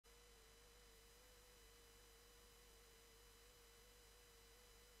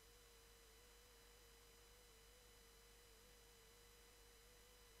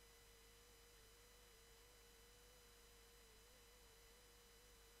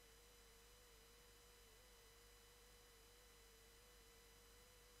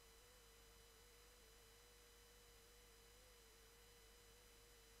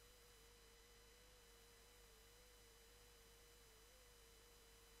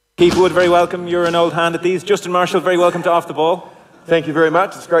Keith Wood, very welcome. You're an old hand at these. Justin Marshall, very welcome to Off the Ball. Thank you very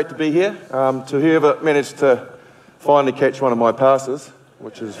much. It's great to be here. To whoever managed to finally catch one of my passes,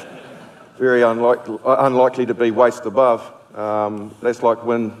 which is very unlikely to be waist above. That's like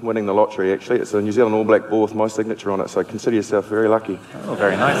winning the lottery, actually. It's a New Zealand All Black ball with my signature on it, so consider yourself very lucky. Oh,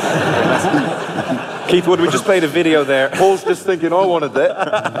 very nice. Very nice. Keith Wood, we just played a video there. Paul's just thinking I wanted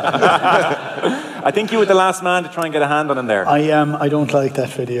that. I think you were the last man to try and get a hand on him there. I don't like that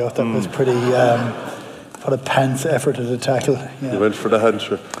video. That was pretty, what a pants effort at a tackle. Yeah. You went for the hand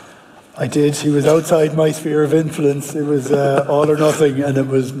trick. I did. He was outside my sphere of influence. It was all or nothing, and it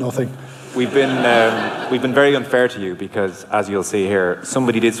was nothing. We've been very unfair to you because, as you'll see here,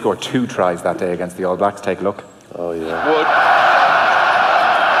 somebody did score 2 tries that day against the All Blacks. Take a look. Oh, yeah. Wood.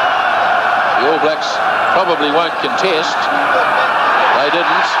 The All Blacks probably won't contest. They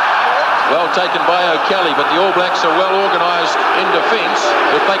didn't. Well taken by O'Kelly, but the All Blacks are well organised in defence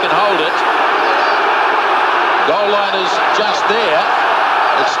if they can hold it. Goal line is just there.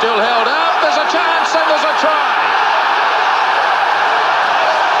 It's still held up. There's a chance and there's a try.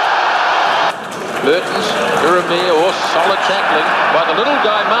 Mertens, Urami, or solid tackling by the little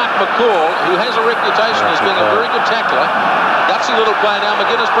guy Mark McCall, who has a reputation as being a very good tackler. Gutsy little play now.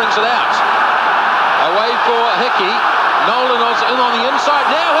 McGuinness brings it out. Away for Hickey. Nolan is in on the inside.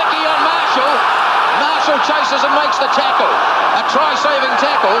 Now Hickey on Marshall. Marshall chases and makes the tackle. A try-saving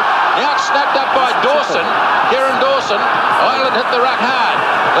tackle. Now it's snapped up by Dawson. Kieran Dawson. Ireland hit the ruck hard.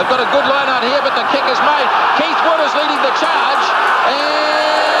 They've got a good line out here, but the kick is made. Keith Wood is leading the charge.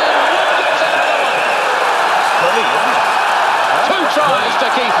 And 2 tries to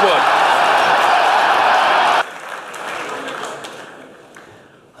Keith Wood.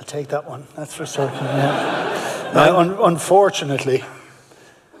 I'll take that one. That's for certain. Yeah. Unfortunately,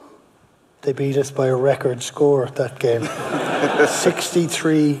 they beat us by a record score that game.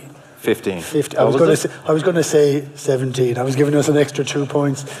 63-15. 15. I was going to say 17. I was giving us an extra 2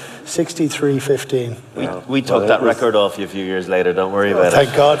 points. 63-15. We took that record off you a few years later. Don't worry about it.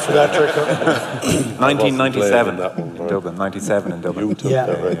 Thank God for that record. 1997 in Dublin. 97 in Dublin. You took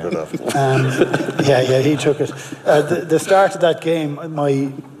that record off. Yeah, he took it. The start of that game,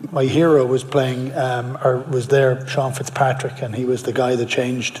 my hero was playing, or was there, Sean Fitzpatrick, and he was the guy that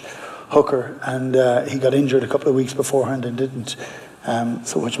changed hooker, and he got injured a couple of weeks beforehand and didn't.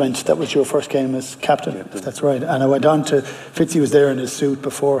 So which meant that was your first game as captain, if that's right. And I went on to, Fitzy was there in his suit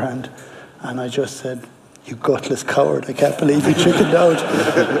beforehand, and I just said, "You gutless coward, I can't believe you chickened out."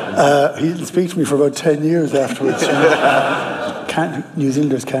 He didn't speak to me for about 10 years afterwards. New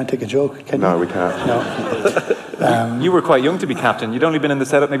Zealanders can't take a joke, can you? No, we can't. No. You were quite young to be captain. You'd only been in the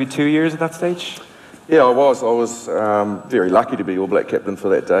setup maybe 2 years at that stage? Yeah, I was very lucky to be All Black captain for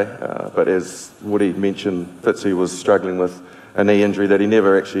that day. But as Woody mentioned, Fitzy was struggling with a knee injury that he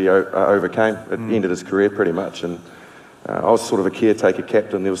never actually overcame. It ended his career pretty much. And I was sort of a caretaker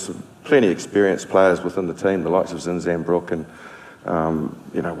captain. There was plenty of experienced players within the team, the likes of Zinzan-Brook and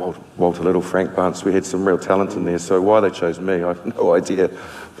Walter Little, Frank Bunce. We had some real talent in there. So why they chose me, I have no idea.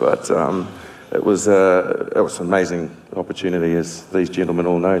 But it was an amazing opportunity, as these gentlemen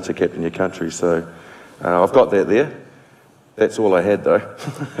all know, to captain your country. So I've got that there. That's all I had, though.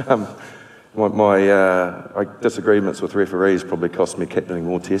 My disagreements with referees probably cost me captaining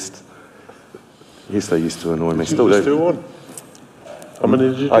more tests. Yes, they used to annoy me. Still do. Still won. How many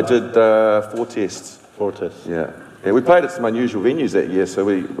did you do? I did 4 tests. 4 tests. Yeah. Yeah, we played at some unusual venues that year. So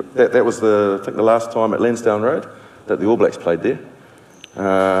that was I think the last time at Lansdowne Road that the All Blacks played there.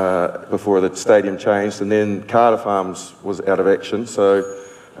 Before the stadium changed, and then Cardiff Arms was out of action. So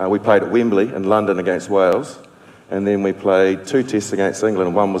we played at Wembley in London against Wales. And then we played 2 tests against England,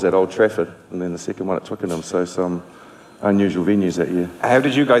 and one was at Old Trafford, and then the second one at Twickenham. So some unusual venues that year. How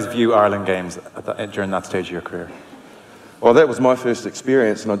did you guys view Ireland games during that stage of your career? Well, that was my first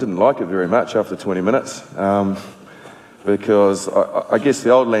experience, and I didn't like it very much after 20 minutes. Because I guess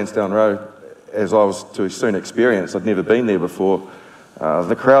the old Lansdowne Road, as I was to soon experience, I'd never been there before,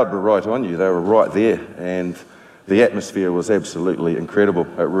 the crowd were right on you. They were right there, and the atmosphere was absolutely incredible.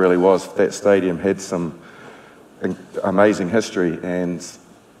 It really was. That stadium had some amazing history, and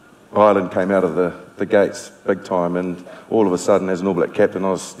Ireland came out of the gates big time, and all of a sudden, as an All Black captain,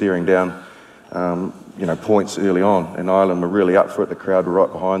 I was staring down points early on, and Ireland were really up for it. The crowd were right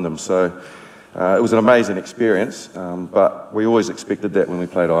behind them. So it was an amazing experience, but we always expected that when we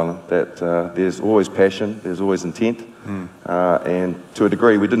played Ireland, that there's always passion, there's always intent, and to a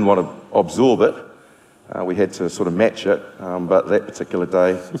degree we didn't want to absorb it. We had to sort of match it, but that particular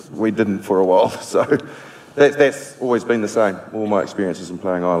day we didn't for a while. So that's always been the same. All my experiences in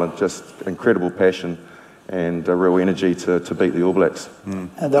playing Ireland, just incredible passion and a real energy to beat the All Blacks. And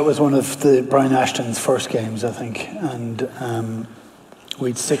that was one of Brian Ashton's first games, I think, and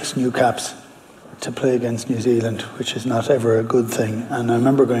we'd 6 new caps to play against New Zealand, which is not ever a good thing. And I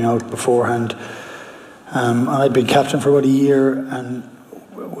remember going out beforehand. I'd been captain for about a year, and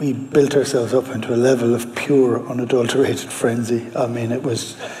we built ourselves up into a level of pure, unadulterated frenzy. I mean, it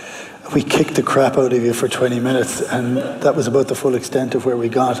was, we kicked the crap out of you for 20 minutes, and that was about the full extent of where we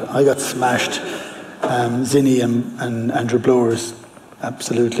got. I got smashed. Zinni and Andrew Blowers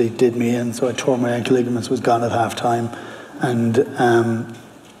absolutely did me in, so I tore my ankle ligaments, was gone at half time, and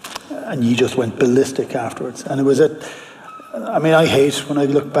you just went ballistic afterwards. And it was I mean, I hate when I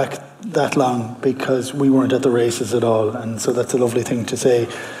look back that long, because we weren't at the races at all, and so that's a lovely thing to say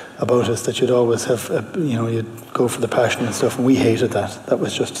about us, that you'd always have, you'd go for the passion and stuff, and we hated that. That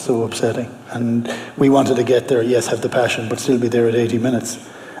was just so upsetting. And we wanted to get there, yes, have the passion, but still be there at 80 minutes.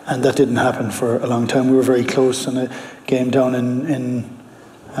 And that didn't happen for a long time. We were very close in a game down in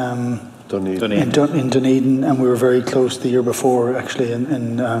Dunedin, and we were very close the year before, actually,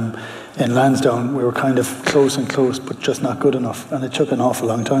 in Lansdowne. We were kind of close and close, but just not good enough. And it took an awful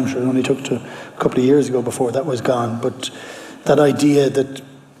long time. Sure, it only took to a couple of years ago before that was gone. But that idea that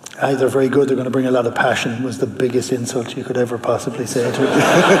they're very good, they're going to bring a lot of passion, was the biggest insult you could ever possibly say to it.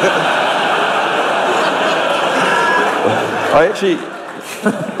 I actually,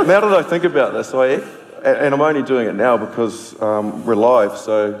 now that I think about this, and I'm only doing it now because we're live,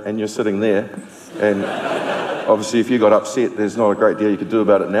 and you're sitting there, and obviously if you got upset, there's not a great deal you could do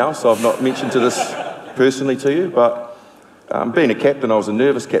about it now, so I've not mentioned this personally to you, but being a captain, I was a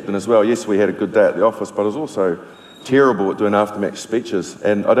nervous captain as well. Yes, we had a good day at the office, but I was also terrible at doing after-match speeches,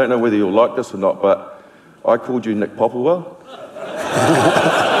 and I don't know whether you'll like this or not, but I called you Nick Popplewell.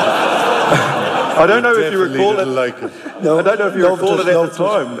 I don't know if you recall it. No, I don't know if you recall it at the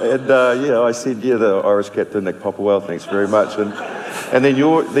time. And I said, the Irish captain, Nick Popplewell, thanks very much. And then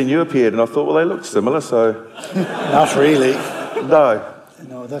you appeared, and I thought, well, they look similar, so. Not really. No.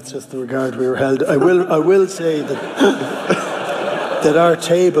 No, that's just the regard we were held. I will say that that our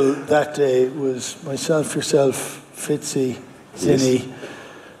table that day was myself, yourself, Fitzy, Zinni,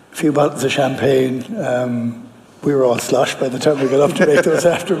 a few bottles of champagne. We were all sloshed by the time we got up to make those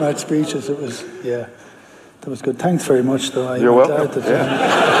aftermatch speeches. It was, that was good. Thanks very much, though. You're welcome.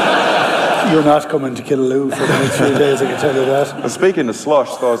 You're not coming to Killaloo for the next few days, I can tell you that. Well, speaking of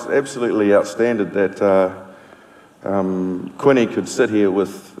sloshed, I was absolutely outstanding that Quinny could sit here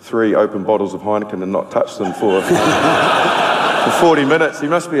with 3 open bottles of Heineken and not touch them for 40 minutes. He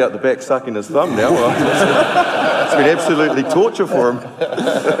must be out the back sucking his thumb now. It's been absolutely torture for him.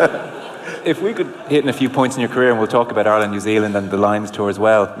 If we could hit in a few points in your career, and we'll talk about Ireland, New Zealand and the Lions tour as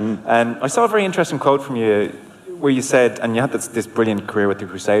well. I saw a very interesting quote from you where you said, and you had this brilliant career with the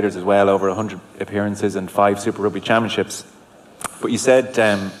Crusaders as well, over 100 appearances and 5 Super Rugby Championships. But you said,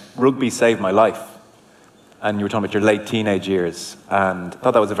 rugby saved my life. And you were talking about your late teenage years. And I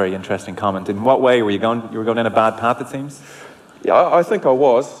thought that was a very interesting comment. In what way were you going? You were going down a bad path, it seems? Yeah, I think I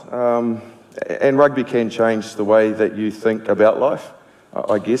was. And rugby can change the way that you think about life,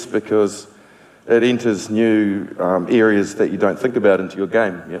 I guess, because it enters new areas that you don't think about into your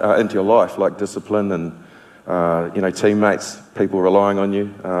game, into your life, like discipline and teammates, people relying on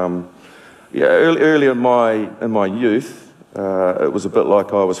you. Early in my youth, it was a bit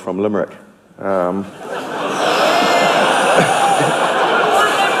like I was from Limerick.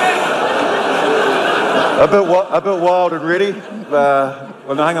 A bit wild and ready.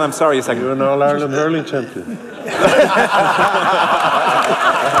 Well, no, hang on, I'm sorry a second. You're an All-Ireland hurling champion.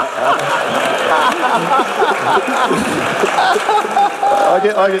 I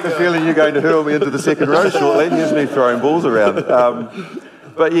get the feeling you're going to hurl me into the second row shortly. Here's me throwing balls around.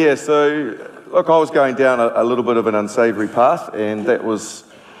 But yeah, so look, I was going down a little bit of an unsavoury path, and that was,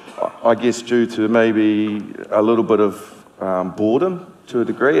 I guess, due to maybe a little bit of boredom to a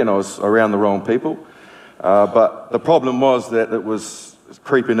degree, and I was around the wrong people. But the problem was that it was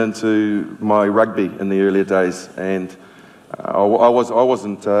creeping into my rugby in the earlier days, and I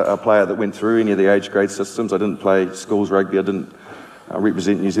wasn't a player that went through any of the age grade systems. I didn't play schools rugby. I didn't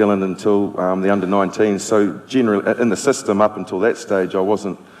represent New Zealand until the under-19. So generally, in the system up until that stage, I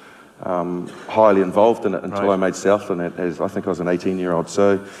wasn't highly involved in it until I made Southland. As I think I was an 18-year-old.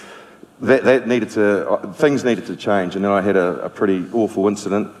 So that needed to things needed to change, and then I had a pretty awful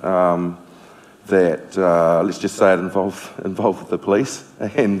incident. That, let's just say it involved the police,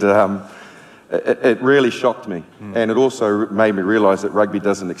 and it really shocked me, and it also made me realise that rugby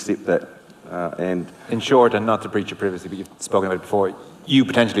doesn't accept that. And in short, and not to breach your privacy, but you've spoken about it before, you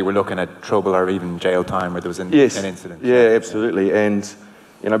potentially were looking at trouble or even jail time where there was an incident. Yeah, absolutely, and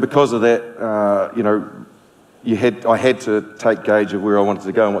because of that, I had to take gauge of where I wanted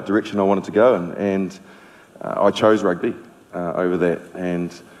to go and what direction I wanted to go in, and I chose rugby over that.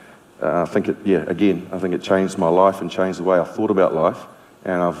 And I think I think it changed my life and changed the way I thought about life.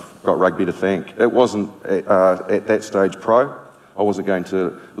 And I've got rugby to thank. It wasn't at that stage pro. I wasn't going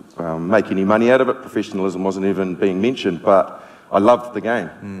to make any money out of it. Professionalism wasn't even being mentioned, but I loved the game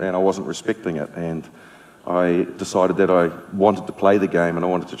and I wasn't respecting it. And I decided that I wanted to play the game and I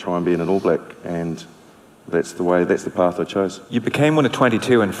wanted to try and be an All Black, and that's the path I chose. You became one of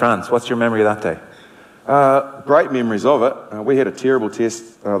 22 in France. What's your memory of that day? Great memories of it. We had a terrible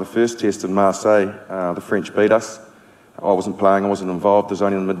test, the first test in Marseille. The French beat us. I wasn't playing, I wasn't involved, I was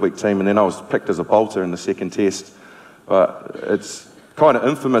only in the midweek team, and then I was picked as a bolter in the second test. But it's kind of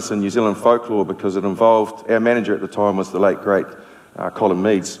infamous in New Zealand folklore because it involved, our manager at the time was the late great Colin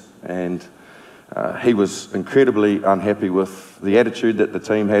Meads, and he was incredibly unhappy with the attitude that the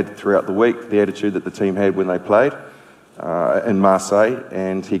team had throughout the week, the attitude that the team had when they played in Marseille,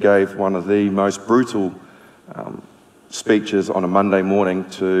 and he gave one of the most brutal speeches on a Monday morning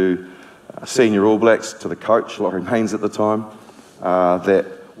to senior All Blacks, to the coach, Laurie Mains at the time, that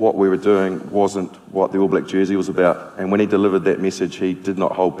what we were doing wasn't what the All Black jersey was about. And when he delivered that message, he did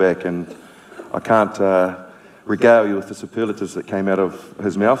not hold back, and I can't regale you with the superlatives that came out of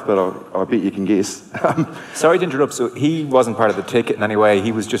his mouth, but I bet you can guess. Sorry to interrupt, so he wasn't part of the ticket in any way,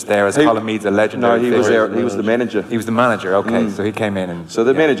 he was just there as Colin Meads, a legendary figure? No, he was the manager. He was the manager, okay, so he came in and... So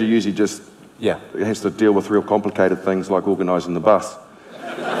the manager usually just has to deal with real complicated things like organising the bus.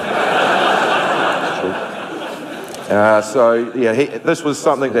 This was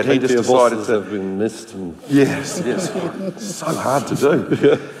something that he just decided to... have been missed. And... Yes, so hard to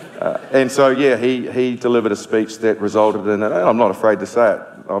do. And so, he delivered a speech that resulted in, and I'm not afraid to say it,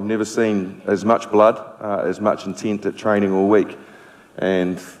 I've never seen as much blood, as much intent at training all week.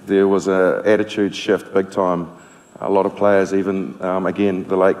 And there was an attitude shift big time. A lot of players, even, again,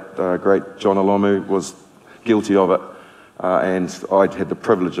 the late, great John Olomu was guilty of it. And I'd had the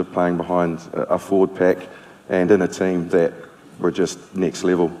privilege of playing behind a forward pack and in a team that were just next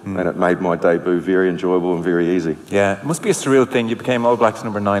level, and it made my debut very enjoyable and very easy. Yeah, it must be a surreal thing. You became All Blacks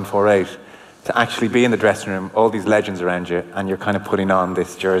number 948 to actually be in the dressing room, all these legends around you, and you're kind of putting on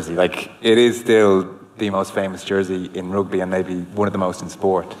this jersey. Like, it is still the most famous jersey in rugby and maybe one of the most in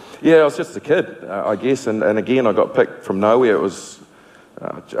sport. Yeah, I was just a kid, I guess, and again, I got picked from nowhere. It was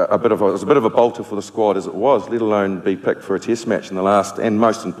a bit of a bolter for the squad as it was, let alone be picked for a test match in the last and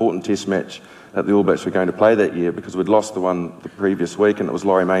most important test match that the All Blacks were going to play that year, because we'd lost the one the previous week and it was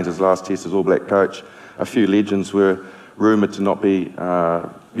Laurie Mains' last test as All Black coach. A few legends were rumoured to not be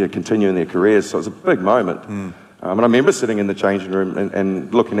continuing their careers, so it was a big moment. And I remember sitting in the changing room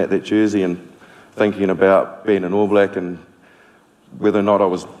and looking at that jersey and thinking about being an All Black and whether or not I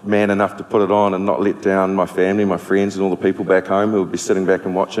was man enough to put it on and not let down my family, my friends and all the people back home who would be sitting back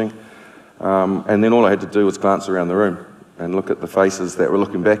and watching. And then all I had to do was glance around the room and look at the faces that were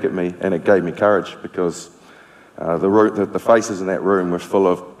looking back at me, and it gave me courage, because the faces in that room were full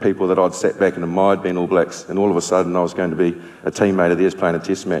of people that I'd sat back and admired being All Blacks, and all of a sudden I was going to be a teammate of theirs playing a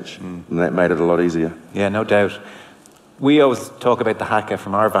test match, and that made it a lot easier. Yeah, no doubt. We always talk about the haka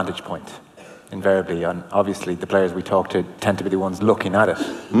from our vantage point, invariably, and obviously the players we talk to tend to be the ones looking at it.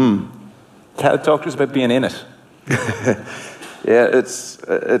 Talk to us about being in it. Yeah,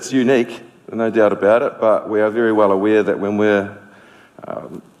 it's unique, no doubt about it, but we are very well aware that when we're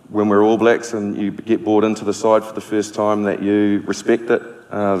All Blacks and you get brought into the side for the first time, that you respect it,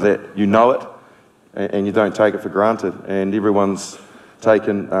 that you know it, and you don't take it for granted. And everyone's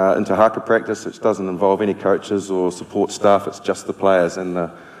taken into haka practice, which doesn't involve any coaches or support staff, it's just the players and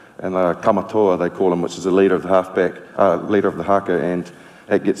the kamatoa, they call him, which is the leader of the leader of the haka, and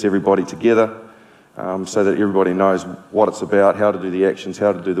that gets everybody together. So that everybody knows what it's about, how to do the actions,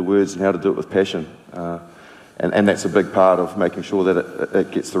 how to do the words, and how to do it with passion. And that's a big part of making sure that it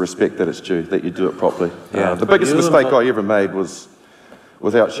gets the respect that it's due, that you do it properly. Yeah. The biggest mistake I ever made was,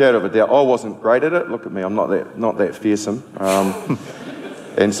 without shadow of a doubt, I wasn't great at it. Look at me, I'm not that fearsome.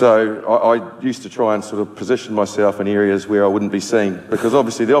 And so I used to try and sort of position myself in areas where I wouldn't be seen, because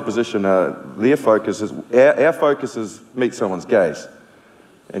obviously the opposition, their focus is, our focus is meet someone's gaze.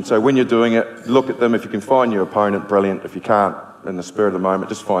 And so when you're doing it, look at them. If you can find your opponent, brilliant. If you can't, in the spur of the moment,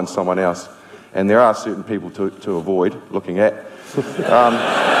 just find someone else. And there are certain people to avoid looking at.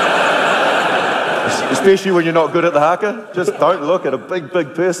 Especially when you're not good at the haka. Just don't look at a big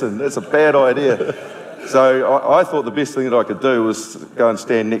person. That's a bad idea. So I thought the best thing that I could do was go and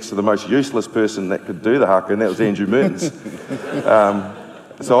stand next to the most useless person that could do the haka, and that was Andrew Mertens.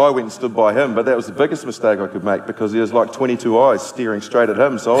 So I went and stood by him, but that was the biggest mistake I could make because there was like 22 eyes staring straight at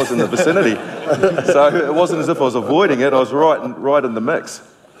him, so I was in the vicinity. So it wasn't as if I was avoiding it, I was right in the mix.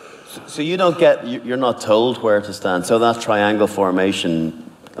 So you don't get, you're not told where to stand. So that triangle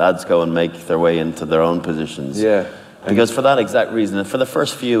formation, lads go and make their way into their own positions. Yeah. Because for that exact reason, and for the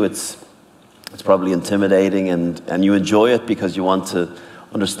first few, it's probably intimidating, and you enjoy it because you want to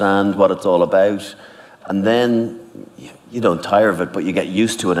understand what it's all about. And then you don't tire of it, but you get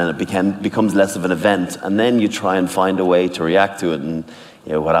used to it, and it becomes less of an event. And then you try and find a way to react to it. And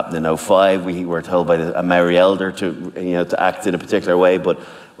you know what happened in 2005, we were told by a Mary Elder to act in a particular way. But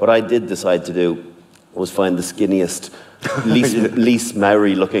what I did decide to do was find the skinniest, least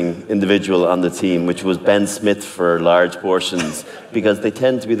Maori-looking individual on the team, which was Ben Smith for large portions, because they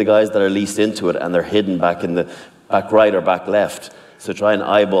tend to be the guys that are least into it, and they're hidden back in the back right or back left. So try and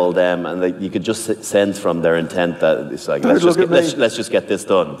eyeball them, and you could just sense from their intent that it's like, let's just get this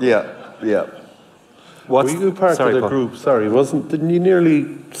done. Yeah, yeah. Were you part of the group? Sorry, didn't you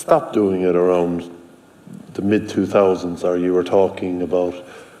nearly stop doing it around the mid-2000s, or you were talking about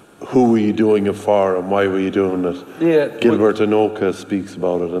who were you doing it for and why were you doing it? Yeah. Gilbert Anoka speaks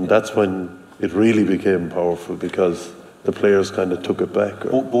about it, and that's when it really became powerful because the players kind of took it back.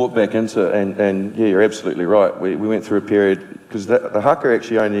 Bought back into it, and yeah, you're absolutely right. We went through a period, because the haka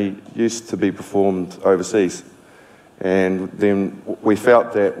actually only used to be performed overseas. And then we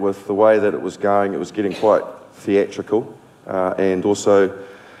felt that with the way that it was going, it was getting quite theatrical, and also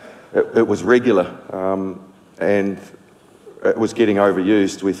it was regular, and it was getting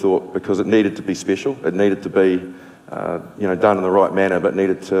overused, we thought, because it needed to be special. It needed to be done in the right manner, but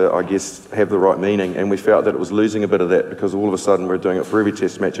needed to, I guess, have the right meaning. And we felt that it was losing a bit of that because all of a sudden we're doing it for every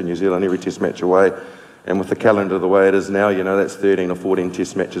test match in New Zealand, every test match away. And with the calendar the way it is now, that's 13 or 14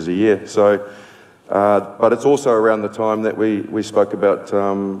 test matches a year. So, but it's also around the time that we spoke about,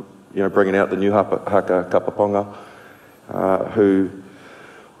 bringing out the new haka Kapaponga, who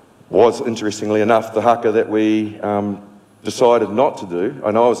was, interestingly enough, the haka that we decided not to do. I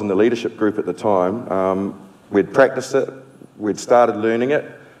know I was in the leadership group at the time. We'd practiced it, we'd started learning it,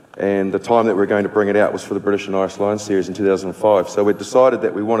 and the time that we were going to bring it out was for the British and Irish Lions series in 2005. So we decided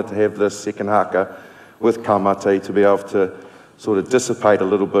that we wanted to have this second haka with kamate to be able to sort of dissipate a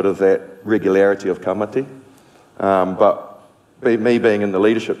little bit of that regularity of kamate. But me being in the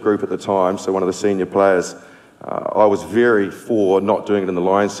leadership group at the time, so one of the senior players, I was very for not doing it in the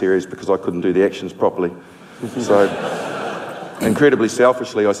Lions series because I couldn't do the actions properly. So incredibly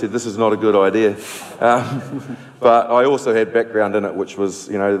selfishly, I said, this is not a good idea. But I also had background in it, which was,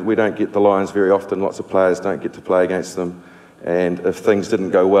 we don't get the Lions very often. Lots of players don't get to play against them. And if things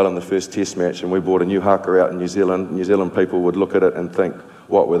didn't go well in the first test match and we brought a new haka out in New Zealand people would look at it and think,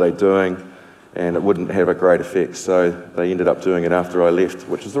 what were they doing? And it wouldn't have a great effect. So they ended up doing it after I left,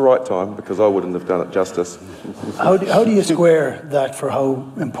 which was the right time because I wouldn't have done it justice. How do you square that for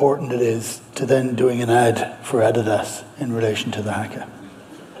how important it is to then doing an ad for Adidas in relation to the haka?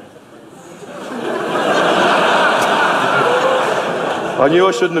 I knew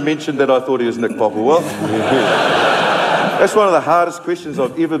I shouldn't have mentioned that I thought he was Nick Popplewell. That's one of the hardest questions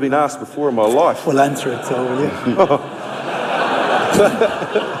I've ever been asked before in my life. We'll answer it, so will you?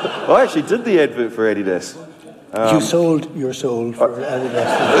 I actually did the advert for Adidas. You sold your soul for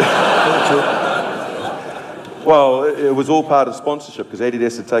Adidas. Well, it was all part of sponsorship because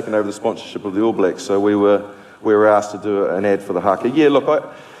Adidas had taken over the sponsorship of the All Blacks, so we were asked to do an ad for the haka. Yeah, look,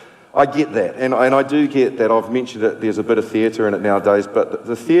 I get that, and I do get that. I've mentioned that there's a bit of theatre in it nowadays, but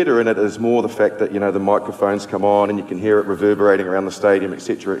the theatre in it is more the fact that, the microphones come on and you can hear it reverberating around the stadium,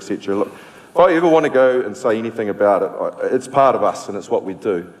 etc., etc. Look, if I ever want to go and say anything about it, it's part of us and it's what we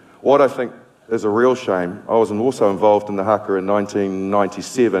do. What I think is a real shame, I was also involved in the haka in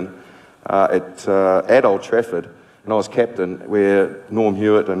 1997 at Old Trafford, and I was captain, where Norm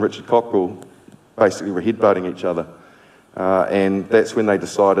Hewitt and Richard Cockrell basically were headbutting each other. And that's when they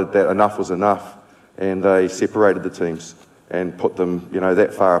decided that enough was enough, and they separated the teams and put them,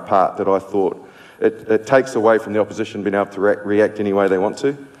 that far apart that I thought it takes away from the opposition being able to react any way they want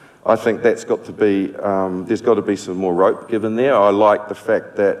to. I think that's got to be, there's got to be some more rope given there. I like the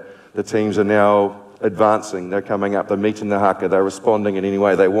fact that the teams are now advancing, they're coming up, they're meeting the haka, they're responding in any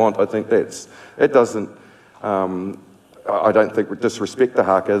way they want. I think it doesn't, I don't think we disrespect the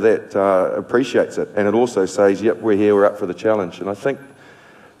haka, that appreciates it. And it also says, yep, we're here, we're up for the challenge. And I think,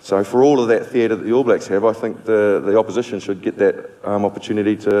 so for all of that theatre that the All Blacks have, I think the opposition should get that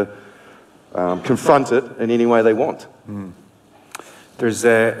opportunity to confront it in any way they want. Mm. There's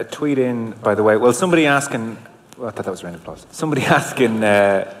a tweet in, by the way, well, somebody asking, well, I thought that was a round of applause. Somebody asking,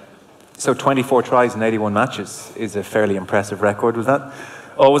 so 24 tries in 81 matches is a fairly impressive record, was that?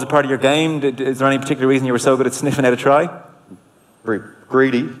 always a part of your game? Is there any particular reason you were so good at sniffing out a try? Very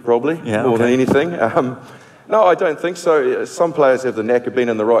greedy, probably, more than anything. No, I don't think so. Some players have the knack of being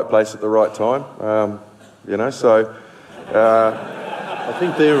in the right place at the right time, you know, so... I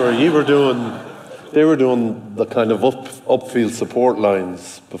think they were doing the kind of upfield support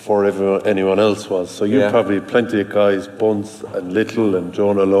lines before anyone else was. So you probably plenty of guys, Bunce and Little and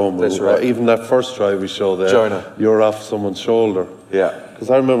Jonah Loam. That's right. Even that first try we showed there, Jonah. You're off someone's shoulder. Yeah. Because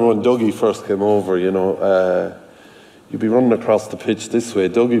I remember when Dougie first came over, you know, you'd be running across the pitch this way,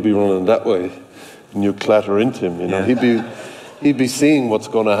 Dougie'd be running that way, and you'd clatter into him. You know, he'd be seeing what's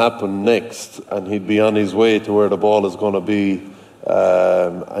going to happen next, and he'd be on his way to where the ball is going to be.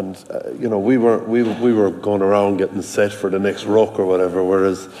 You know, we were going around getting set for the next ruck or whatever,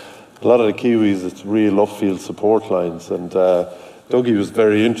 whereas a lot of the Kiwis, it's real upfield support lines. And Dougie was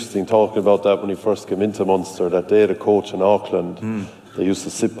very interesting talking about that when he first came into Munster, that they had a coach in Auckland. They used to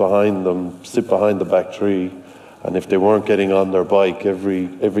sit behind the back three, and if they weren't getting on their bike,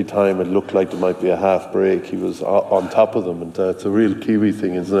 every time it looked like there might be a half break, he was on top of them. And it's a real Kiwi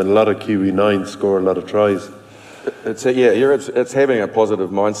thing, isn't it? A lot of Kiwi nines score a lot of tries. It's having a positive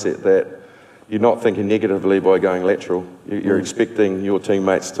mindset that you're not thinking negatively by going lateral. You're expecting your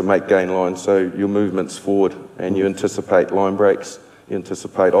teammates to make gain lines, so your movement's forward, and you anticipate line breaks, you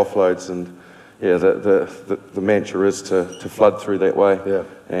anticipate offloads, and the mantra is to flood through that way. Yeah.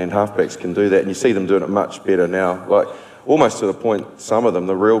 And halfbacks can do that, and you see them doing it much better now. Like almost to the point, some of them,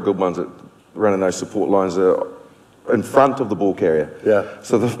 the real good ones that running those support lines are in front of the ball carrier. Yeah.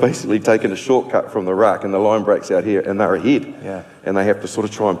 So they've basically taken a shortcut from the ruck, and the line breaks out here, and they're ahead. Yeah. And they have to sort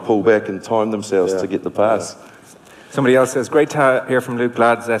of try and pull back and time themselves to get the pass. Somebody else says, great to hear from Luke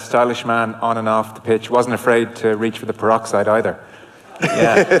Lads, a stylish man on and off the pitch. Wasn't afraid to reach for the peroxide either.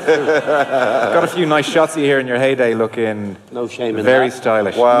 Yeah. Got a few nice shots of you here in your heyday looking no shame in very that.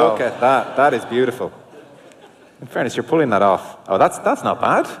 stylish. Wow. Look at that. That is beautiful. In fairness, you're pulling that off. Oh, that's not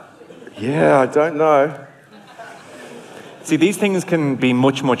bad. Yeah, I don't know. See, these things can be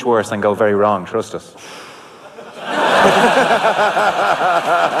much, much worse and go very wrong, trust us.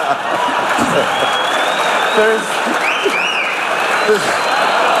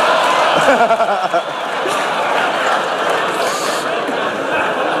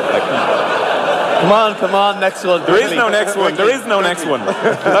 Come on, next one. There is no next one. There is no next one.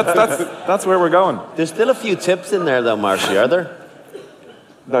 That's where we're going. There's still a few tips in there, though, Marshy, are there?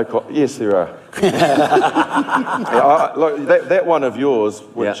 No, yes, there are. Look, that one of yours,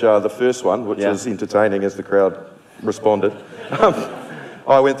 which the first one, which is entertaining as the crowd responded,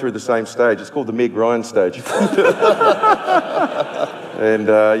 I went through the same stage. It's called the Meg Ryan stage. And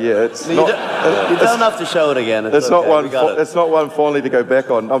it's you not. You don't have to show it again. It's okay. not one. It's not one finally to go back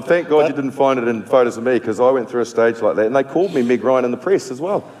on. Thank God you didn't find it in photos of me, because I went through a stage like that, and they called me Meg Ryan in the press as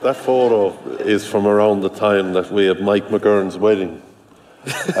well. That photo is from around the time that we had Mike McGurn's wedding.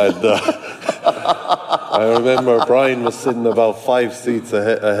 And I remember Brian was sitting about 5 seats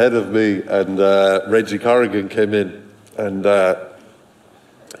ahead of me, and Reggie Corrigan came in, and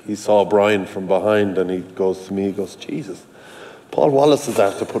he saw Brian from behind, and he goes to me, he goes, Jesus, Paul Wallace is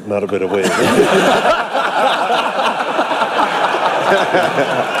after putting that a bit away.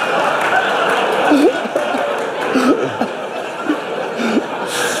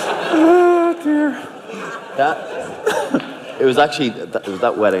 Oh, dear. It was actually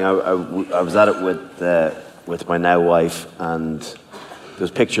that wedding. I was at it with my now wife, and there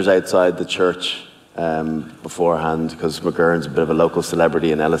was pictures outside the church beforehand, because McGurn's a bit of a local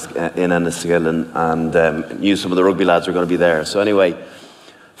celebrity in Enniskillen, and knew some of the rugby lads were going to be there. So anyway,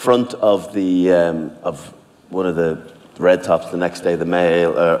 front of the of one of the red tops the next day, the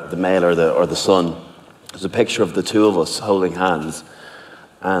Mail or the Sun, there's a picture of the two of us holding hands,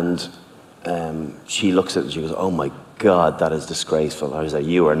 and she looks at it and she goes, "Oh my God, that is disgraceful." I was like,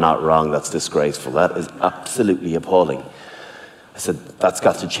 "You are not wrong, that's disgraceful. That is absolutely appalling." I said, "That's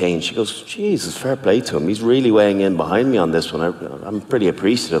got to change." She goes, "Jesus, fair play to him. He's really weighing in behind me on this one. I'm pretty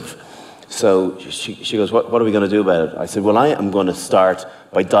appreciative." So she goes, what are we going to do about it? I said, "Well, I am going to start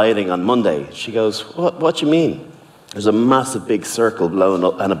by dieting on Monday." She goes, What do you mean?" There's a massive big circle blown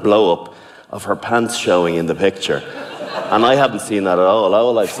up and a blow up of her pants showing in the picture. And I haven't seen that at all.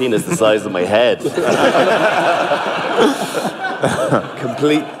 All I've seen is the size of my head.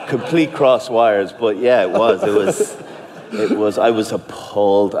 complete cross wires. But yeah, it was. I was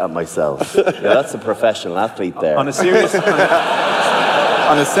appalled at myself. Yeah, that's a professional athlete there. On a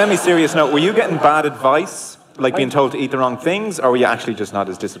semi-serious note, were you getting bad advice, like being told to eat the wrong things, or were you actually just not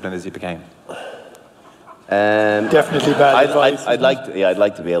as disciplined as you became? Definitely bad advice. I'd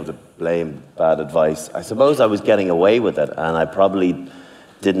like to be able to blame bad advice. I suppose I was getting away with it, and I probably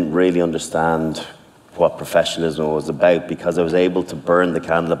didn't really understand what professionalism was about, because I was able to burn the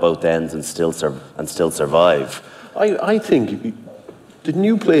candle at both ends and still survive. I think, didn't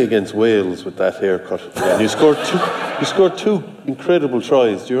you play against Wales with that haircut? Yeah. And you scored two incredible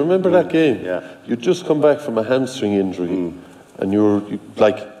tries. Do you remember that game? Yeah. You'd just come back from a hamstring injury, and you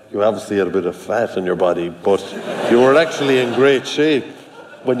obviously had a bit of fat in your body, but you were actually in great shape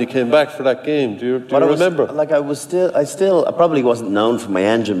when you came back for that game. Do you remember? I probably wasn't known for my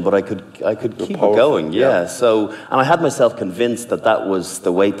engine, but I could keep it going. Yeah. So, and I had myself convinced that was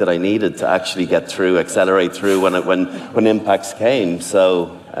the weight that I needed to actually get through, accelerate through when impacts came.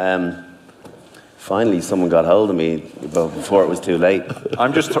 So, finally, someone got hold of me before it was too late.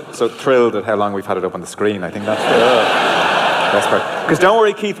 I'm just so thrilled at how long we've had it up on the screen. I think that's the best part. Because don't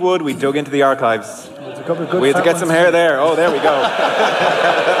worry, Keith Wood, we dug into the archives. We had to get some hair there. Oh, there we go.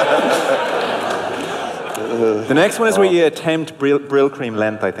 The next one is where you attempt Brill Cream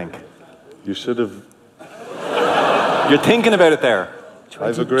length, I think. You should have. You're thinking about it there. I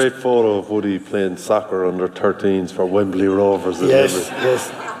have a great photo of Woody playing soccer under 13s for Wembley Rovers. Yes.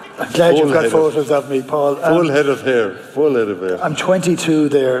 I'm glad you've got photos of me, Paul. Full head of hair. I'm 22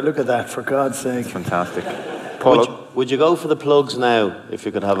 there. Look at that, for God's sake. Fantastic. Paul, would you go for the plugs now, if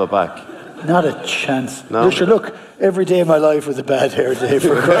you could have it back? Not a chance. No? Look, every day of my life was a bad hair day,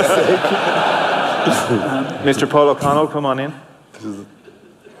 for God's sake. Mr. Paul O'Connell, come on in.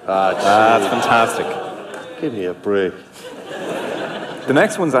 That's fantastic. Give me a break. The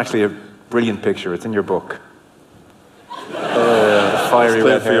next one's actually a brilliant picture. It's in your book. The fiery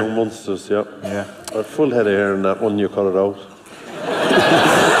red hair. Monsters, yeah. Yeah. A full head of hair in that one, you cut it out.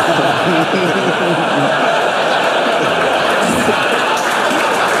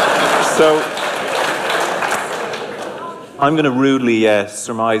 So, I'm going to rudely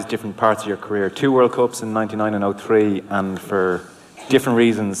surmise different parts of your career. 2 World Cups in '99 and '03, and for different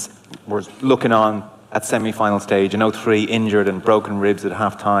reasons, we're looking on at semi-final stage. In '03, injured and broken ribs at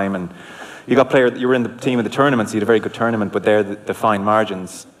half-time, and you were in the team of the tournament, so you had a very good tournament, but they're the fine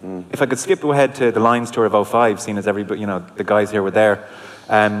margins. If I could skip ahead to the Lions tour of '05, seeing as everybody, the guys here were there,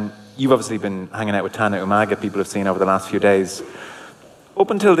 you've obviously been hanging out with Tana Umaga, people have seen over the last few days. Up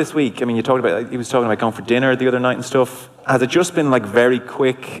until this week, I mean, he was talking about going for dinner the other night and stuff. Has it just been like very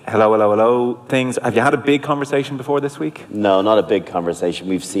quick, hello things? Have you had a big conversation before this week? No, not a big conversation.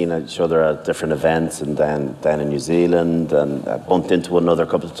 We've seen each other at different events, and down in New Zealand, and I bumped into one another a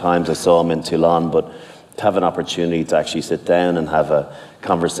couple of times. I saw him in Toulon, but to have an opportunity to actually sit down and have a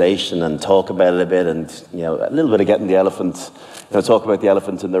conversation and talk about it a bit, and a little bit of getting the elephant, talk about the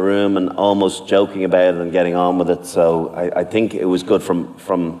elephant in the room, and almost joking about it and getting on with it. So I think it was good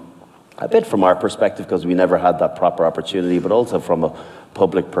from a bit from our perspective, because we never had that proper opportunity, but also from a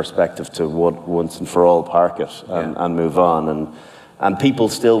public perspective to once and for all park it and move on. And people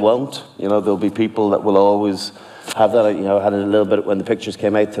still won't. There'll be people that will always have that. Had it a little bit when the pictures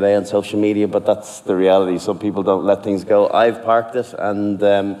came out today on social media, but that's the reality. Some people don't let things go. I've parked it, and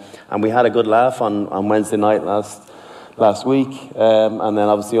we had a good laugh on Wednesday night last week, and then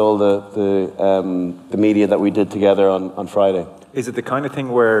obviously all the media that we did together on Friday. Is it the kind of thing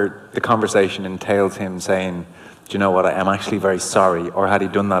where the conversation entails him saying, do you know what, I am actually very sorry, or had he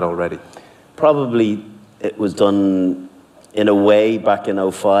done that already? Probably it was done in a way back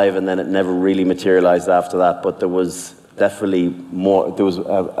in '05, and then it never really materialised after that, but there was definitely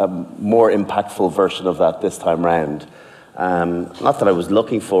a more impactful version of that this time round. Not that I was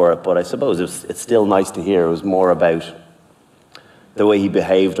looking for it, but I suppose it's still nice to hear. It was more about the way he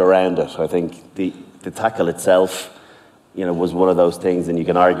behaved around it. I think the tackle itself, was one of those things, and you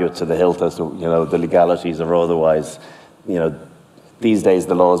can argue it to the hilt as to, the legalities or otherwise. These days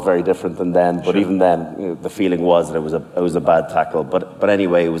the law is very different than then, but even then, the feeling was that it was a bad tackle. But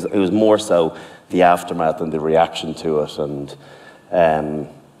anyway, it was more so the aftermath and the reaction to it, and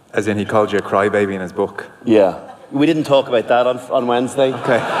as in he called you a crybaby in his book. Yeah, we didn't talk about that on Wednesday.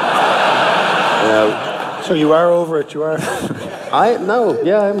 Okay. So you are over it. You are.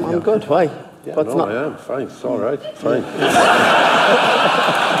 I'm good. Why? Yeah, I am fine. It's all right. Fine.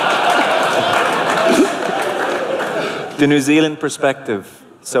 The New Zealand perspective.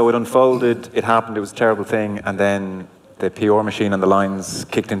 So it unfolded, it happened, it was a terrible thing, and then the PR machine on the lines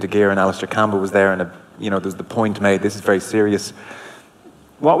kicked into gear, and Alistair Campbell was there, and there's the point made, this is very serious.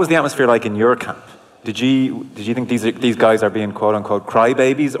 What was the atmosphere like in your camp? Did you think these guys are being quote unquote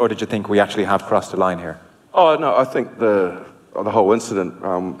crybabies, or did you think we actually have crossed the line here? Oh no, I think the whole incident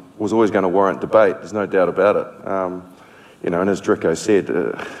was always going to warrant debate. There's no doubt about it. And as Dricko said,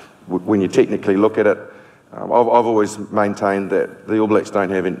 when you technically look at it, I've always maintained that the All Blacks don't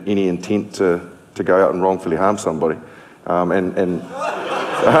have any intent to go out and wrongfully harm somebody. And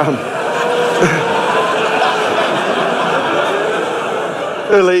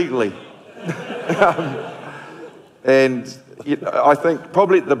Illegally. And I think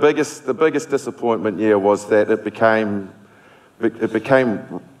probably the biggest disappointment, was that it became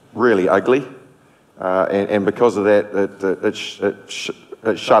really ugly, and because of that,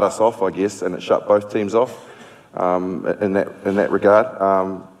 it shut us off, I guess, and it shut both teams off in that regard.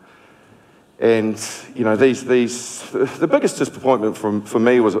 And the biggest disappointment for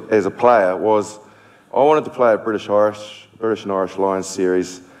me was as a player was I wanted to play a British and Irish Lions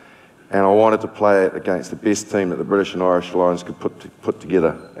series. And I wanted to play it against the best team that the British and Irish Lions could put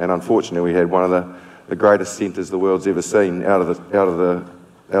together. And unfortunately, we had one of the greatest centres the world's ever seen out of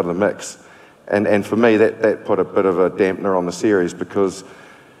the mix. And for me, that put a bit of a dampener on the series because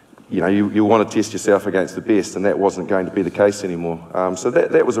you want to test yourself against the best, and that wasn't going to be the case anymore. So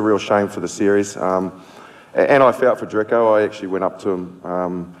that was a real shame for the series. And I felt for Dricko. I actually went up to him.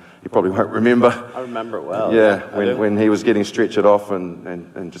 You probably won't remember. I remember it well. Yeah, when he was getting stretchered off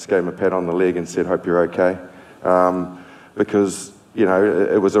and just gave him a pat on the leg and said, "Hope you're okay," because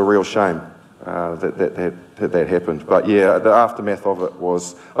it was a real shame that happened. But yeah, the aftermath of it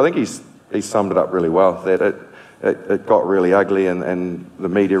was, I think he summed it up really well. That it got really ugly and the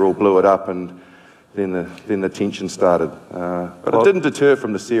media all blew it up and then the tension started. But Paul, it didn't deter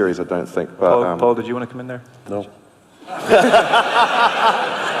from the series, I don't think. But Paul, did you want to come in there? No.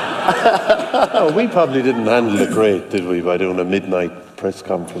 No, we probably didn't handle it great, did we, by doing a midnight press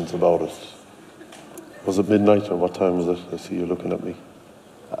conference about it? Was it midnight or what time was it? I see you looking at me.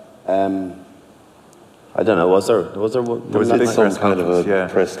 I don't know. Was there was a big some kind of a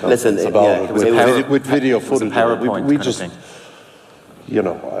press conference about it with video footage. PowerPoint just, I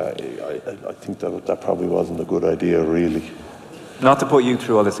think that probably wasn't a good idea, really. Not to put you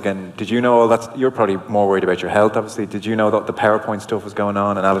through all this again, did you know all that? You're probably more worried about your health, obviously. Did you know that the PowerPoint stuff was going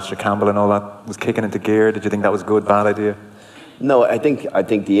on and Alistair Campbell and all that was kicking into gear? Did you think that was a good, bad idea? No, I think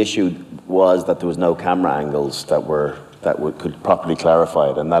the issue was that there was no camera angles that could properly clarify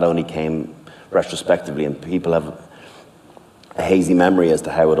it, and that only came retrospectively, and people have a hazy memory as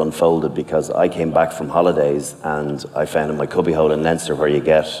to how it unfolded, because I came back from holidays and I found in my cubbyhole in Leinster, where you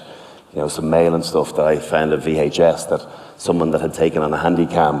get some mail and stuff, that I found a VHS that someone that had taken on a handy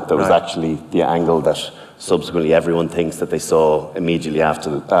cam that was actually the angle that subsequently everyone thinks that they saw immediately after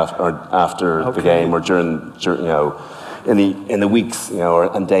the game, or during in the weeks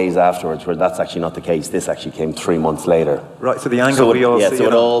and days afterwards, where that's actually not the case. This actually came 3 months later. Right, so the angle we all see. So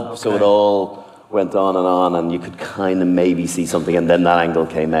it all went on, and you could kind of maybe see something, and then that angle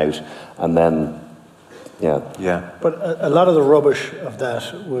came out, and then yeah. But a lot of the rubbish of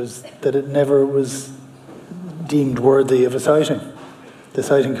that was that it never was deemed worthy of a sighting. The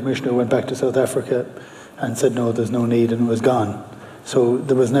sighting commissioner went back to South Africa and said, no, there's no need, and it was gone. So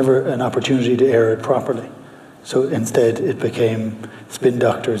there was never an opportunity to air it properly. So instead it became spin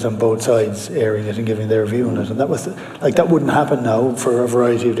doctors on both sides airing it and giving their view on it. And that was, that wouldn't happen now for a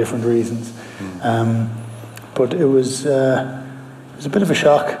variety of different reasons. But it was a bit of a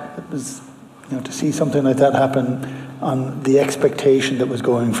shock. It was, to see something like that happen on the expectation that was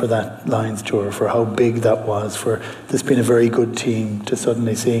going for that Lions tour, for how big that was, for this being a very good team, to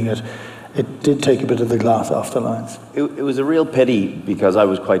suddenly seeing it. It did take a bit of the glass off the Lions. It was a real pity, because I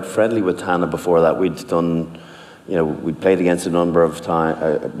was quite friendly with Tana before that. We'd done, we'd played against one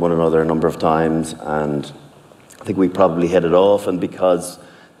another a number of times, and I think we probably hit it off, and because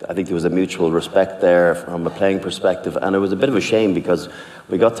I think there was a mutual respect there from a playing perspective, and it was a bit of a shame because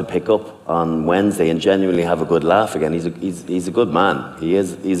we got to pick up on Wednesday and genuinely have a good laugh again. He's a good man.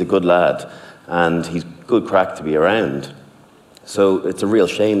 He's a good lad, and he's good crack to be around. So it's a real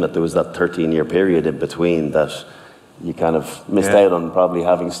shame that there was that 13-year period in between that you kind of missed out on, probably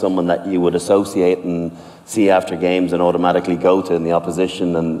having someone that you would associate and see after games and automatically go to in the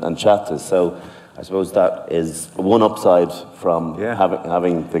opposition and chat to. So I suppose that is one upside from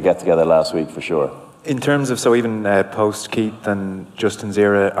having the get-together last week, for sure. In terms of, so even post-Keith and Justin's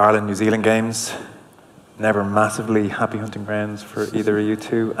era, Ireland-New Zealand games, never massively happy hunting grounds for either of you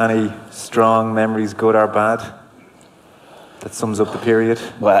two. Any strong memories, good or bad, that sums up the period?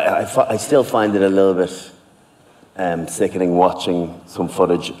 Well, I still find it a little bit sickening watching some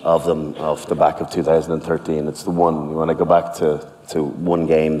footage of them off the back of 2013. It's the one, you want to go back to one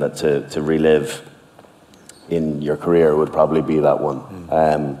game that to relive in your career would probably be that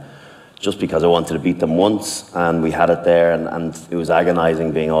one. Just because I wanted to beat them once, and we had it there, and it was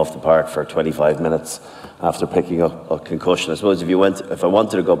agonising being off the park for 25 minutes after picking up a concussion. I suppose if I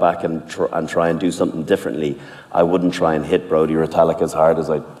wanted to go back and try and do something differently, I wouldn't try and hit Brodie Retallick as hard as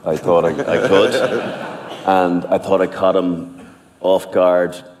I thought I could. And I thought I caught him off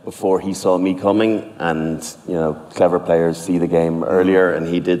guard before he saw me coming, and you know, clever players see the game earlier, and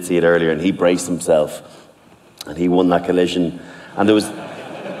he did see it earlier, and he braced himself, and he won that collision. And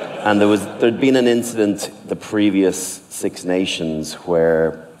there'd been an incident the previous Six Nations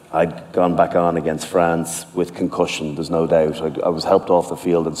where I'd gone back on against France with concussion, there's no doubt. I was helped off the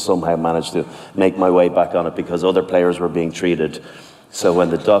field and somehow managed to make my way back on it because other players were being treated. So when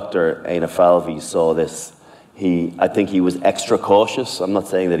the doctor, Aina Falvey, saw this, I think he was extra cautious. I'm not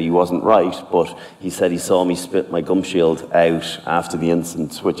saying that he wasn't right, but he said he saw me spit my gum shield out after the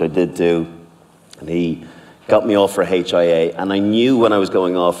incident, which I did do. And he got me off for HIA, and I knew when I was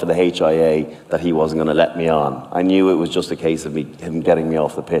going off for the HIA that he wasn't going to let me on. I knew it was just a case of him getting me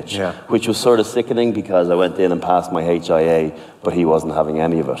off the pitch, which was sort of sickening because I went in and passed my HIA, but he wasn't having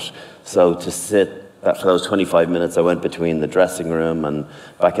any of it. So to sit for those 25 minutes, I went between the dressing room and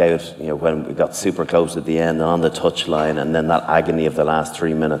back out, you know, when we got super close at the end on the touchline, and then that agony of the last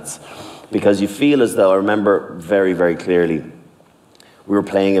 3 minutes. Because you feel as though, I remember very, very clearly, we were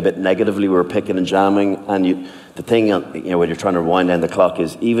playing a bit negatively, we were picking and jamming, and the thing, you know, when you're trying to wind down the clock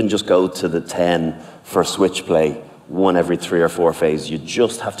is even just go to the 10 for switch play, one every 3 or 4 phases. You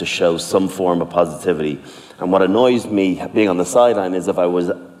just have to show some form of positivity. And what annoys me being on the sideline is if I was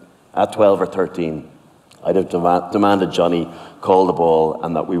at 12 or 13, I'd have demanded Johnny call the ball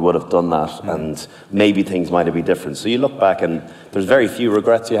and that we would have done that, and maybe things might have been different. So you look back and there's very few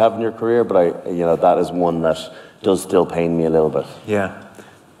regrets you have in your career, but you know, that is one that does still pain me a little bit. Yeah.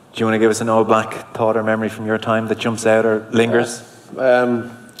 Do you want to give us an All Black thought or memory from your time that jumps out or lingers? You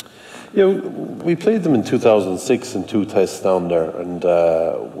know, we played them in 2006 in 2 tests down there, and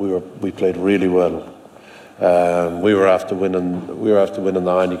we played really well. We were after winning the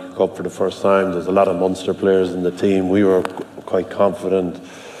Heineken Cup for the first time. There's a lot of Munster players in the team. We were quite confident.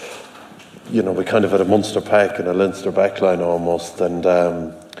 You know, we kind of had a Munster pack and a Leinster backline almost, and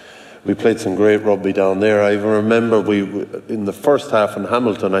we played some great rugby down there. I even remember in the first half in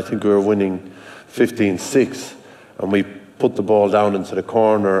Hamilton, I think we were winning 15-6, and we put the ball down into the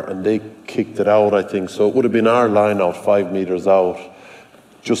corner and they kicked it out, I think. So it would have been our line out 5 metres out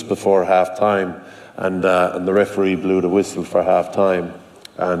just before half time. And the referee blew the whistle for half time,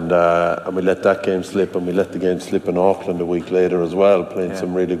 and we let that game slip, and we let the game slip in Auckland a week later as well, playing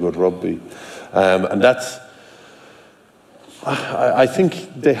some really good rugby. And that's, I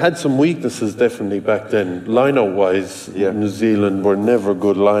think they had some weaknesses definitely back then. Line-out wise, New Zealand were never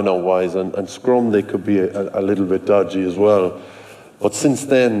good line-out wise, and scrum they could be a little bit dodgy as well. But since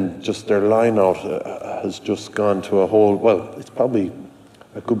then, just their line-out has just gone to a whole, well, it's probably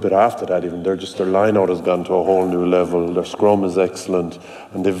a good bit after that even. Their line-out has gone to a whole new level. Their scrum is excellent,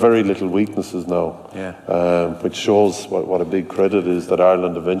 and they've very little weaknesses now, which shows what a big credit is that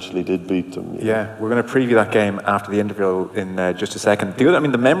Ireland eventually did beat them. Yeah, we're going to preview that game after the interview in just a second.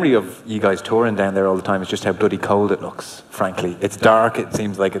 The memory of you guys touring down there all the time is just how bloody cold it looks, frankly. It's dark, it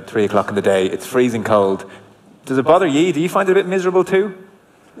seems like at 3 o'clock in the day. It's freezing cold. Does it bother you? Do you find it a bit miserable too?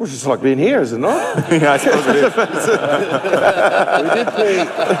 Well, it's just like being here, is it not? Yeah, I suppose it is.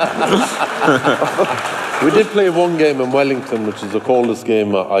 We did play one game in Wellington, which is the coldest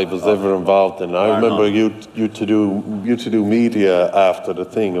game I was ever involved in. I remember you to do media after the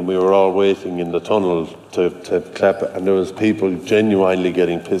thing, and we were all waiting in the tunnel to clap it, and there was people genuinely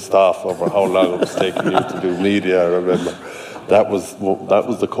getting pissed off over how long it was taking you to do media. I remember. That was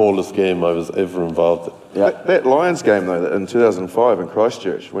the coldest game I was ever involved in. Yeah. That Lions game, though, in 2005 in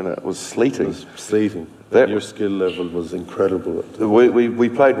Christchurch, when it was sleeting. It was sleeting. Your skill level was incredible. We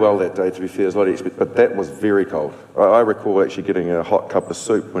played well that day, to be fair, but that was very cold. I recall actually getting a hot cup of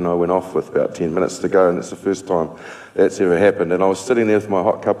soup when I went off with about 10 minutes to go, and that's the first time that's ever happened. And I was sitting there with my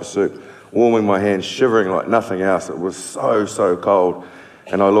hot cup of soup, warming my hands, shivering like nothing else. It was so cold.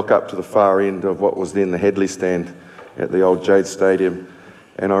 And I look up to the far end of what was then the Hadley stand at the old Jade Stadium,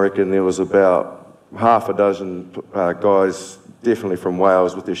 and I reckon there was about half a dozen guys, definitely from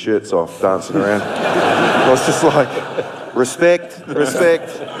Wales, with their shirts off, dancing around. I was just like, respect.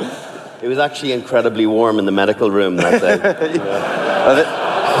 It was actually incredibly warm in the medical room that day.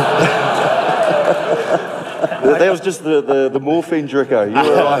 That was just the morphine Drico.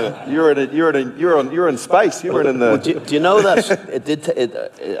 You're in space. You weren't in the. Well, do you know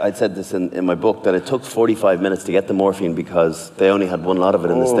that I said this in my book, that it took 45 minutes to get the morphine because they only had one lot of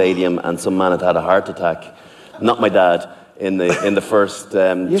it in the stadium, and some man had a heart attack. Not my dad. In the first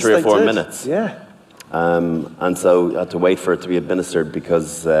 3 or 4 minutes. Yeah. And so I had to wait for it to be administered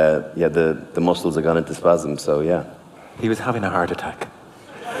because the muscles had gone into spasm. So yeah. He was having a heart attack.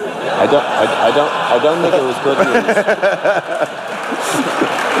 I don't think it was good news.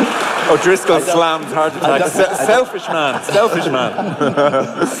 O'Driscoll slammed heart attack. Selfish man. Selfish man.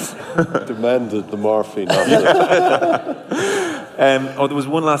 Demanded the morphine. There was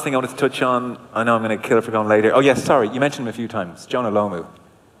one last thing I wanted to touch on. I know I'm going to kill it for going later. Oh, yes, sorry. You mentioned him a few times. Jonah Lomu.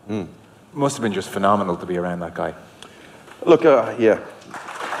 Must have been just phenomenal to be around that guy. Look, yeah.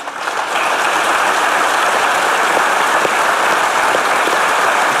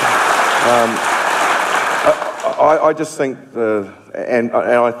 I just think, and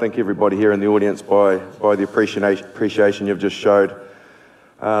I think everybody here in the audience, by the appreciation you've just showed,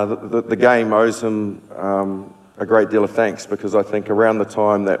 the game owes him a great deal of thanks, because I think around the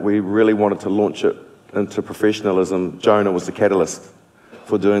time that we really wanted to launch it into professionalism, Jonah was the catalyst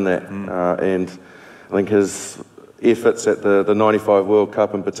for doing that. And I think his efforts at the 95 World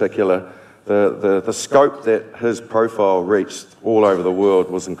Cup in particular, the scope that his profile reached all over the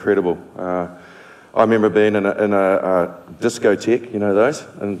world was incredible. I remember being in a discotheque, you know those,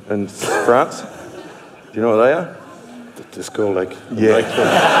 in France. Do you know what they are? The disco, like... Yeah.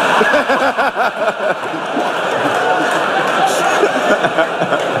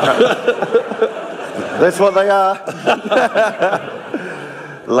 That's what they are.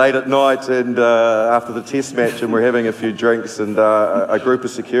 Late at night, and after the test match, and we're having a few drinks, and a group of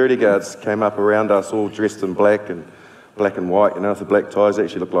security guards came up around us, all dressed in black and white, you know, with the black ties.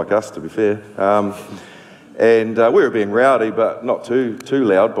 Actually looked like us, to be fair. And we were being rowdy, but not too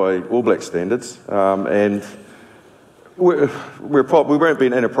loud by All Black standards. And we weren't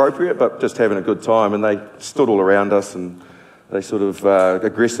being inappropriate, but just having a good time. And they stood all around us, and they sort of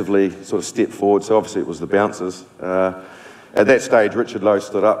aggressively sort of stepped forward. So obviously it was the bouncers. At that stage, Richard Lowe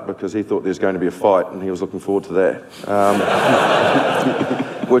stood up because he thought there was going to be a fight, and he was looking forward to that.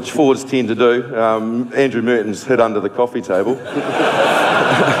 Which forwards tend to do. Andrew Mertens hid under the coffee table.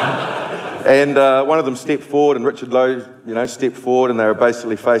 And one of them stepped forward, and Richard Lowe, you know, stepped forward, and they were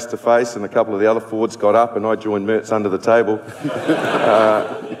basically face to face, and a couple of the other forwards got up, and I joined Mertz under the table.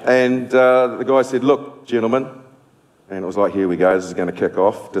 And the guy said, "Look, gentlemen," and it was like, here we go, this is going to kick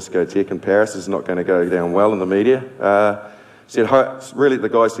off. Discotheque in Paris is not going to go down well in the media. Really, the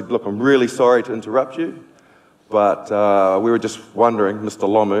guy said, "Look, I'm really sorry to interrupt you, but we were just wondering, Mr.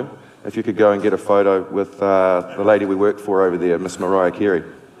 Lomu, if you could go and get a photo with the lady we worked for over there, Miss Mariah Carey."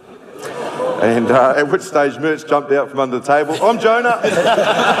 And at which stage Mertz jumped out from under the table. "I'm Jonah."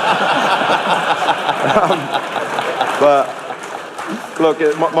 But look,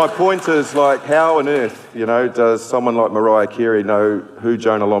 my point is, like, how on earth, you know, does someone like Mariah Carey know who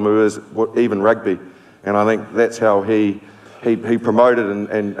Jonah Lomu is, even rugby? And I think that's how he promoted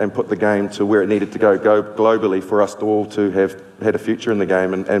and put the game to where it needed to go globally for us all to have had a future in the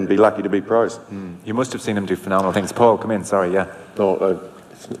game and be lucky to be pros. You must have seen him do phenomenal things. Paul, come in, sorry, yeah. No,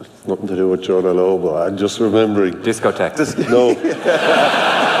 it's nothing to do with Jonah Lowe, but I'm just remembering... Discotheque. No.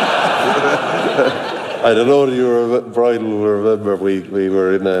 I don't know if Brian will remember, we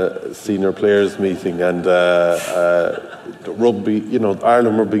were in a senior players meeting, and rugby, you know,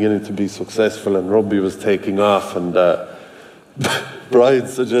 Ireland were beginning to be successful and rugby was taking off, and Brian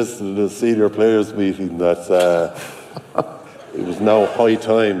suggested in a senior players meeting that it was now high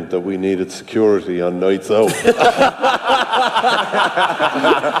time that we needed security on nights out.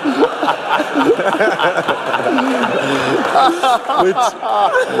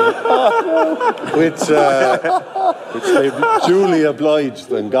 which they duly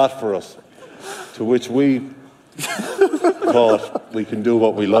obliged and got for us, to which we thought we can do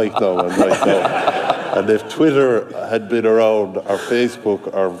what we like now and right now. And if Twitter had been around, or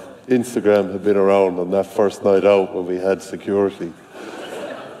Facebook, or Instagram had been around on that first night out when we had security,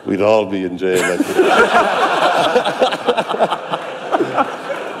 we'd all be in jail. I think.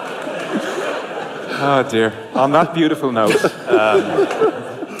 Oh dear. On that beautiful note, the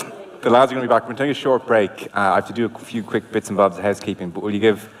lads are going to be back. We're going to take a short break. I have to do a few quick bits and bobs of housekeeping, but will you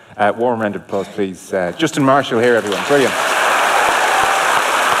give a warm round of applause, please? Justin Marshall here, everyone. Brilliant.